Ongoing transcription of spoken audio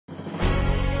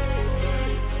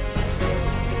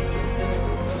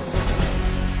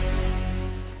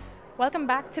Welcome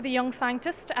back to The Young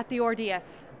Scientist at the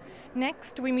RDS.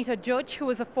 Next, we meet a judge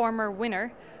who is a former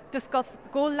winner, discuss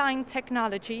goal line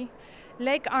technology,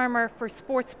 leg armour for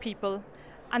sports people,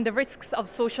 and the risks of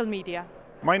social media.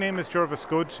 My name is Jervis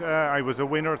Good. I was a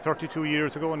winner 32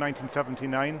 years ago in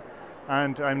 1979,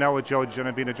 and I'm now a judge, and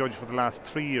I've been a judge for the last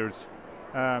 3 years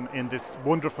in this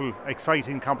wonderful,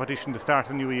 exciting competition to start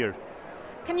a new year.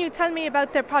 Can you tell me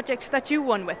about the project that you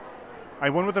won with? I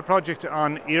won with a project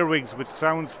on earwigs, which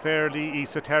sounds fairly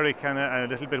esoteric and a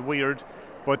little bit weird,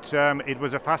 but it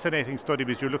was a fascinating study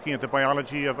because you're looking at the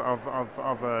biology of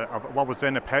what was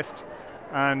then a pest,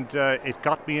 and it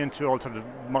got me into all sort of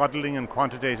modelling and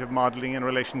quantitative modelling in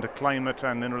relation to climate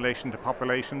and in relation to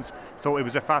populations. So it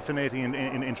was a fascinating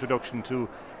introduction to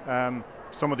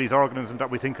some of these organisms that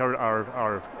we think are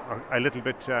a little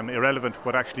bit irrelevant,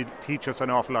 but actually teach us an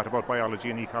awful lot about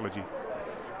biology and ecology.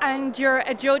 And you're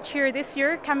a judge here this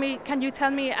year. Can you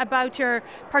tell me about your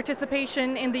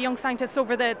participation in the Young Scientists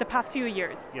over the past few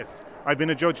years? Yes, I've been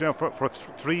a judge now for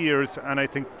 3 years, and I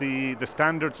think the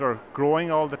standards are growing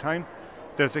all the time.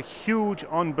 There's a huge,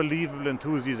 unbelievable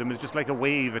enthusiasm. It's just like a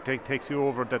wave. It takes you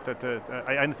over.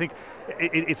 I think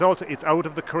it's out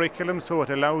of the curriculum, so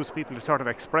it allows people to sort of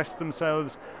express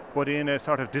themselves, but in a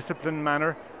sort of disciplined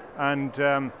manner.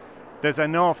 And there's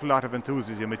an awful lot of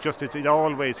enthusiasm. It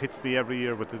always hits me every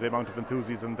year with the amount of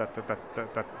enthusiasm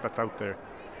that's out there.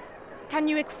 Can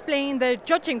you explain the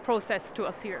judging process to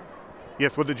us here?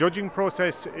 Yes, well, the judging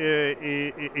process,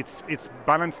 it's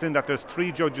balanced in that there's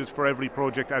 3 judges for every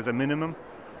project as a minimum,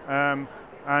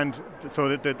 and so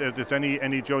that there's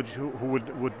any judge who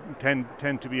would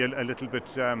tend to be a little bit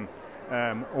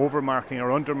overmarking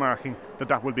or undermarking,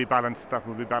 that will be balanced. That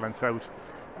will be balanced out.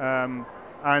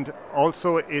 And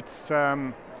also it's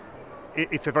a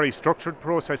very structured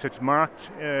process. It's marked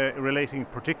relating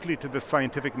particularly to the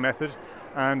scientific method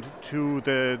and to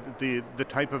the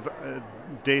type of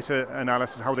data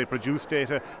analysis, how they produce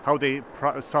data, how they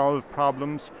solve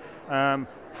problems,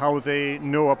 how they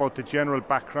know about the general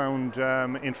background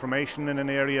information in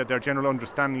an area, their general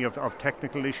understanding of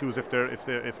technical issues if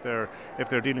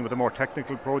they're dealing with a more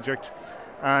technical project,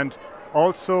 and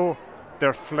also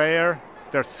their flair,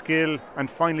 their skill, and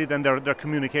finally then their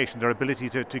communication, their ability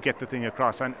to get the thing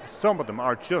across. And some of them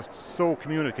are just so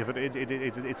communicative.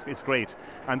 It's great,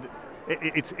 and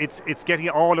it's getting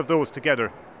all of those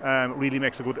together really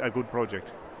makes a good project.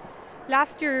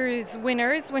 Last year's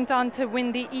winners went on to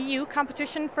win the EU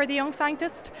competition for the Young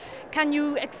Scientist. Can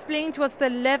you explain to us the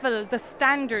level, the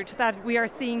standard that we are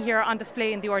seeing here on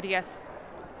display in the RDS?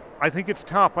 I think it's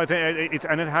top. I think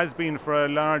and it has been for a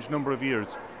large number of years,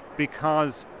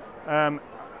 because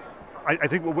I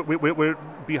think we're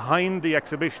behind the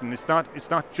exhibition. It's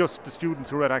not just the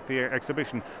students who are at the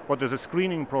exhibition, but there's a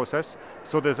screening process.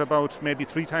 So there's about maybe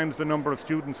 3 times the number of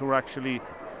students who actually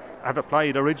have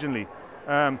applied originally.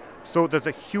 So there's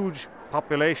a huge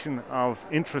population of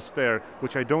interest there,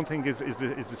 which I don't think is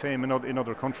the same in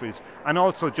other countries. And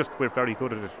also just we're very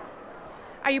good at it.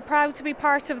 Are you proud to be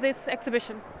part of this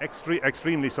exhibition?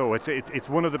 Extremely so. It's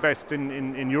one of the best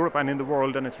in Europe and in the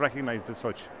world, and it's recognised as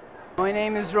such. My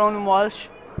name is Ronan Walsh,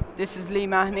 this is Lee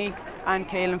Mahoney and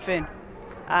Caelan Finn.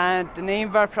 And the name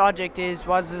of our project is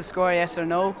Was It a Score, Yes or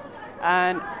No?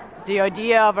 And the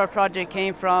idea of our project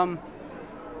came from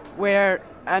where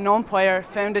an umpire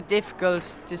found it difficult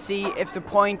to see if the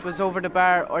point was over the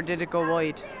bar or did it go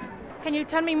wide. Can you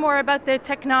tell me more about the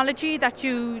technology that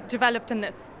you developed in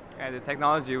this? The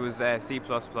technology was C++,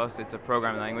 it's a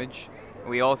programming language.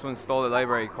 We also installed a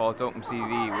library called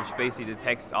OpenCV, which basically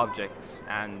detects objects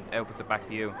and outputs it back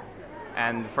to you.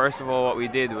 And first of all, what we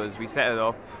did was we set it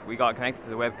up, we got connected to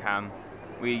the webcam,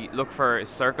 we looked for a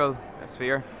circle, a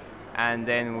sphere, and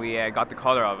then we got the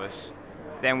color of it.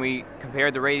 Then we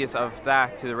compared the radius of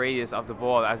that to the radius of the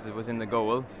ball as it was in the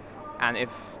goal, and if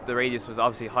the radius was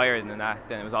obviously higher than that,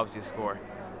 then it was obviously a score.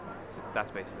 So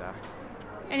that's basically that.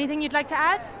 Anything you'd like to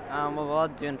add? Well, while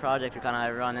doing the project, we kind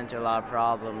of run into a lot of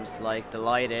problems like the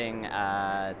lighting,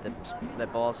 the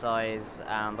ball size,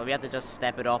 but we had to just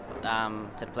step it up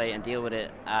to the plate and deal with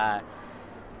it.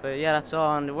 But yeah, that's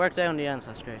all, and it worked out in the end,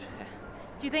 so that's great. Yeah.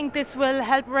 Do you think this will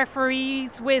help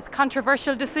referees with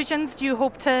controversial decisions? Do you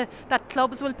hope that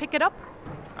clubs will pick it up?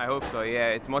 I hope so, yeah.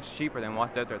 It's much cheaper than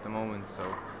what's out there at the moment, so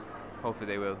hopefully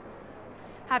they will.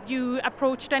 Have you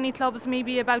approached any clubs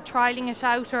maybe about trialling it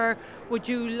out, or would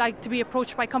you like to be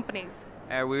approached by companies?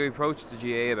 We approached the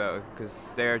GA about it because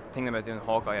they're thinking about doing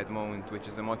Hawkeye at the moment, which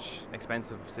is a much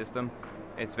expensive system.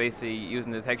 It's basically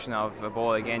using the detection of a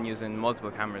ball again using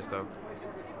multiple cameras though.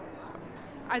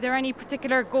 Are there any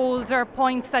particular goals or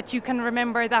points that you can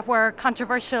remember that were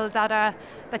controversial that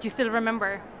you still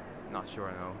remember? Not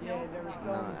sure, no. Yeah, there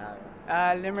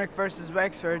was Limerick versus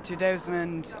Wexford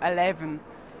 2011,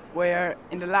 where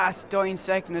in the last dying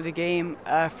second of the game,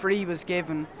 a free was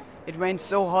given. It went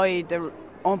so high,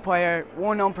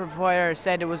 one umpire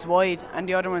said it was wide, and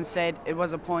the other one said it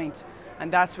was a point,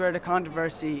 and that's where the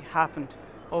controversy happened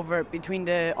between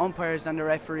the umpires and the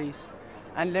referees.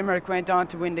 And Limerick went on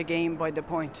to win the game by the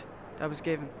point that was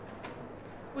given.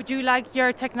 Would you like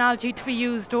your technology to be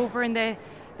used over in the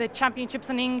championships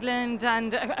in England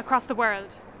and across the world?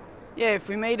 Yeah, if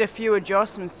we made a few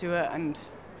adjustments to it and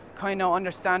kind of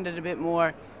understand it a bit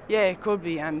more, yeah, it could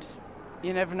be, and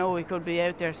you never know, we could be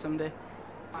out there someday.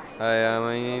 Hi,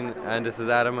 I'm Ian, and this is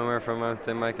Adam, and we're from Mount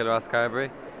St. Michael, Rosscarbery,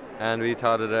 and we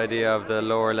thought of the idea of the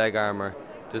lower leg armour,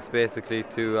 just basically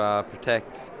to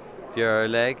protect your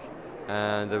leg,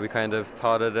 and we kind of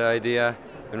thought of the idea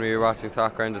when we were watching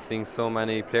soccer and just seeing so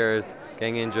many players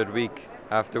getting injured week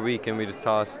after week, and we just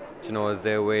thought, you know, is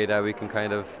there a way that we can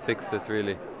kind of fix this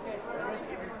really?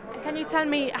 Can you tell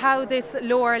me how this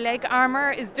lower leg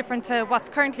armour is different to what's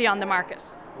currently on the market?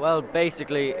 Well,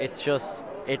 basically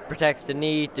it protects the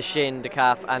knee, the shin, the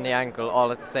calf and the ankle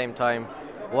all at the same time,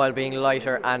 while being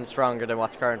lighter and stronger than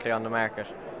what's currently on the market.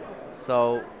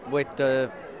 So with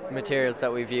the materials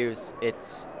that we've used,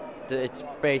 it's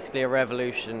basically a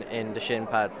revolution in the shin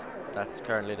pad that's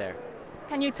currently there.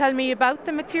 Can you tell me about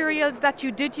the materials that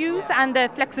you did use and the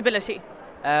flexibility?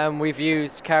 We've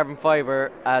used carbon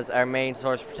fibre as our main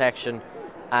source of protection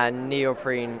and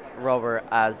neoprene rubber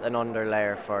as an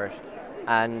underlayer for it.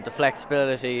 And the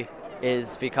flexibility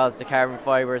is because the carbon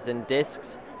fibre is in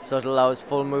discs, so it allows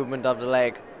full movement of the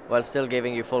leg while still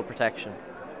giving you full protection.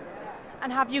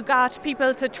 And have you got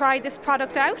people to try this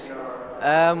product out?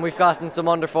 We've gotten some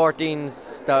under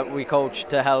 14s that we coach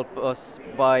to help us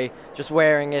by just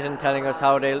wearing it and telling us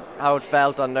how it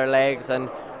felt on their legs and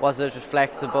was it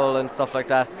flexible and stuff like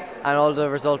that, and all the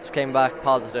results came back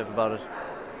positive about it.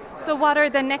 So what are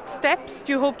the next steps?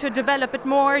 Do you hope to develop it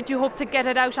more? Do you hope to get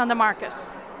it out on the market?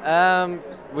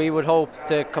 We would hope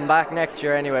to come back next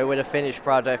year anyway with a finished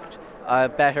product, a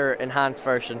better enhanced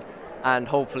version, and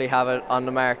hopefully have it on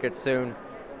the market soon.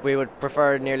 We would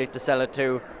prefer nearly to sell it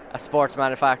to a sports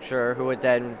manufacturer who would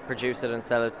then produce it and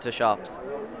sell it to shops.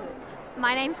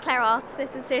 My name's Claire Waltz, this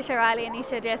is Saoirse Riley and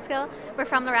Isha Driscoll. We're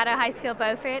from Loretto High School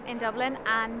Beaufort in Dublin,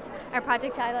 and our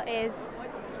project title is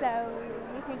So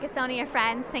You Think It's Only Your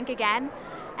Friends, Think Again.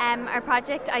 Our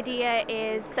project idea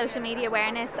is social media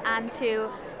awareness and to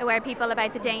aware people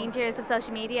about the dangers of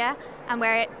social media and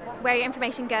where your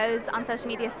information goes on social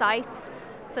media sites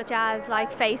such as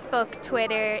like Facebook,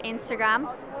 Twitter,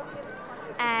 Instagram.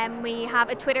 We have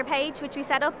a Twitter page which we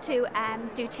set up to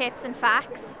do tips and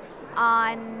facts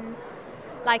on,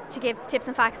 like to give tips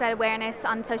and facts about awareness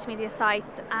on social media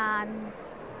sites, and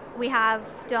we have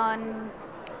done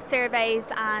surveys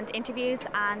and interviews,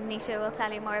 and Nisha will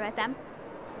tell you more about them.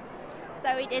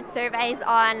 So we did surveys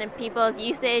on people's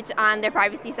usage and their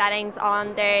privacy settings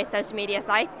on their social media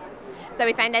sites. So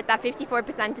we found out that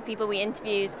 54% of people we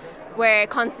interviewed were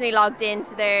constantly logged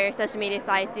into their social media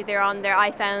sites, either on their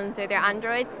iPhones or their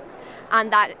Androids,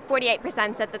 and that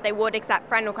 48% said that they would accept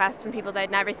friend requests from people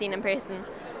they'd never seen in person.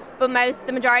 But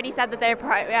the majority said that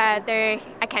their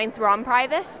accounts were on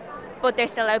private, but they're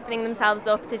still opening themselves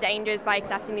up to dangers by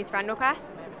accepting these friend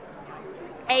requests.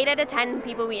 8 out of 10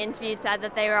 people we interviewed said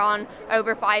that they were on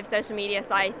over 5 social media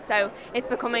sites, so it's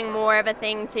becoming more of a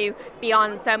thing to be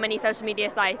on so many social media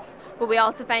sites. But we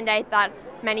also found out that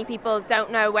many people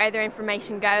don't know where their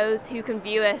information goes, who can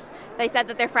view it. They said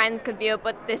that their friends could view it,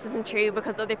 but this isn't true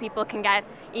because other people can get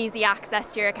easy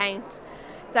access to your account.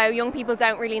 So young people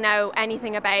don't really know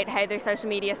anything about how their social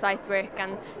media sites work,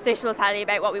 and Saoirse will tell you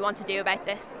about what we want to do about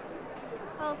this.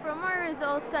 Well, from our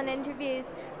results and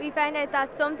interviews, we found out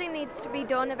that something needs to be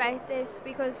done about this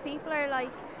because people are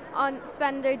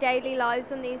spend their daily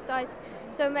lives on these sites.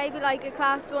 So maybe like a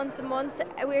class once a month.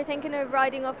 We're thinking of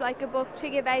writing up like a book to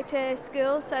give out to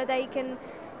schools so they can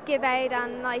give out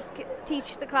and like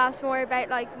teach the class more about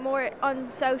like more on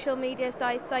social media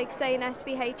sites, like say an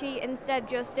SPHE instead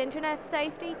just internet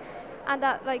safety, and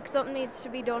that like something needs to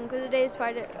be done because it is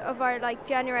part of our like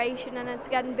generation and it's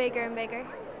getting bigger and bigger.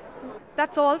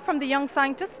 That's all from the Young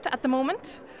Scientist at the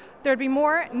moment. There'll be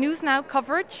more News Now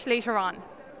coverage later on.